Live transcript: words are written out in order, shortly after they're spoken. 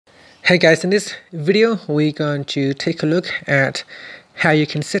Hey guys, in this video we're going to take a look at how you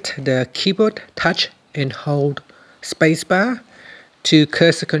can set the keyboard touch and hold spacebar to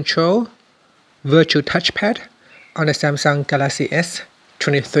cursor control virtual touchpad on the Samsung Galaxy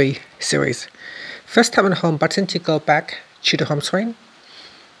S23 series. First, tap on the home button to go back to the home screen,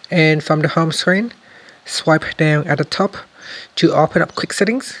 and from the home screen swipe down at the top to open up quick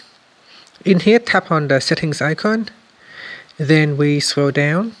settings. In here, tap on the settings icon, then we scroll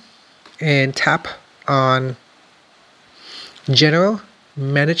down and tap on General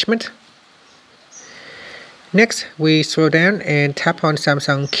Management. Next, we scroll down and tap on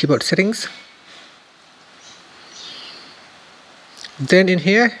Samsung Keyboard Settings. Then in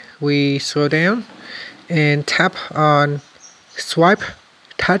here, we scroll down and tap on Swipe,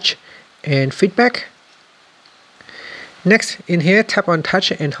 Touch, and Feedback. Next, in here, tap on Touch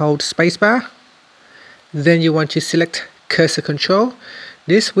and hold spacebar. Then you want to select Cursor Control.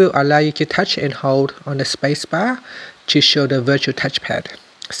 This will allow you to touch and hold on the spacebar to show the virtual touchpad.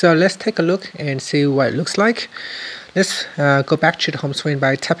 So let's take a look and see what it looks like. Let's go back to the home screen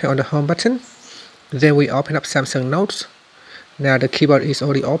by tapping on the home button. Then we open up Samsung Notes. Now the keyboard is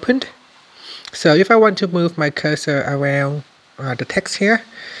already opened. So if I want to move my cursor around the text here,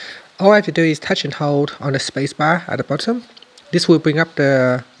 all I have to do is touch and hold on the spacebar at the bottom. This will bring up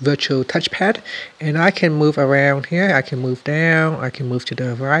the virtual touchpad, and I can move around here. I can move down, I can move to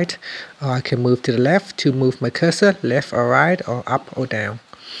the right, or I can move to the left to move my cursor left or right, or up or down.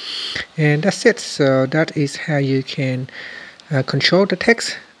 And that's it. So that is how you can control the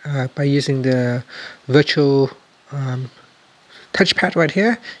text by using the virtual touchpad right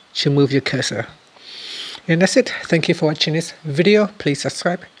here to move your cursor. And that's it. Thank you for watching this video. Please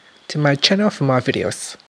subscribe to my channel for more videos.